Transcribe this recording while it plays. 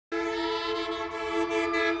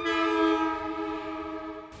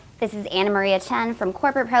This is Anna Maria Chen from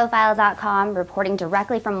CorporateProfile.com reporting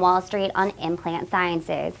directly from Wall Street on Implant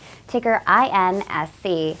Sciences, ticker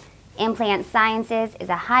IMSC. Implant Sciences is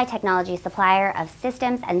a high-technology supplier of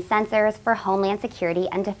systems and sensors for homeland security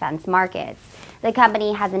and defense markets. The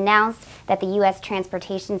company has announced that the U.S.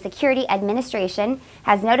 Transportation Security Administration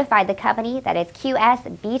has notified the company that its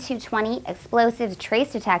QS-B220 explosives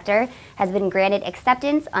trace detector has been granted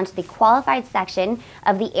acceptance onto the qualified section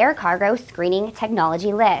of the air cargo screening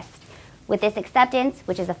technology list. With this acceptance,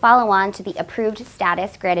 which is a follow-on to the approved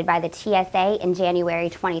status granted by the TSA in January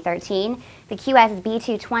 2013, the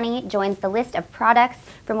QS-B220 joins the list of products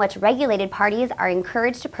from which regulated parties are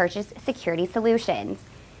encouraged to purchase security solutions.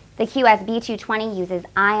 The QS-B220 uses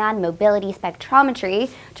ion mobility spectrometry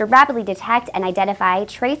to rapidly detect and identify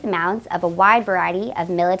trace amounts of a wide variety of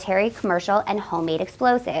military, commercial, and homemade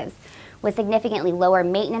explosives. With significantly lower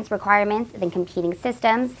maintenance requirements than competing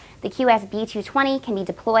systems, the QS-B220 can be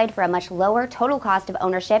deployed for a much lower total cost of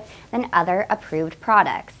ownership than other approved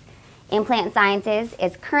products. Implant Sciences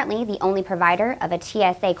is currently the only provider of a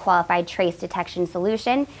TSA-Qualified trace detection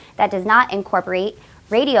solution that does not incorporate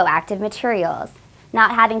radioactive materials.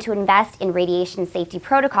 Not having to invest in radiation safety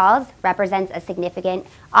protocols represents a significant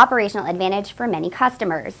operational advantage for many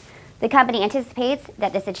customers. The company anticipates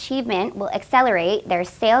that this achievement will accelerate their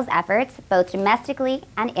sales efforts both domestically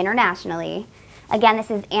and internationally. Again, this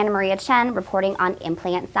is Anna Maria Chen reporting on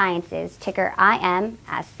Implant Sciences, ticker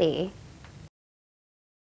IMSC.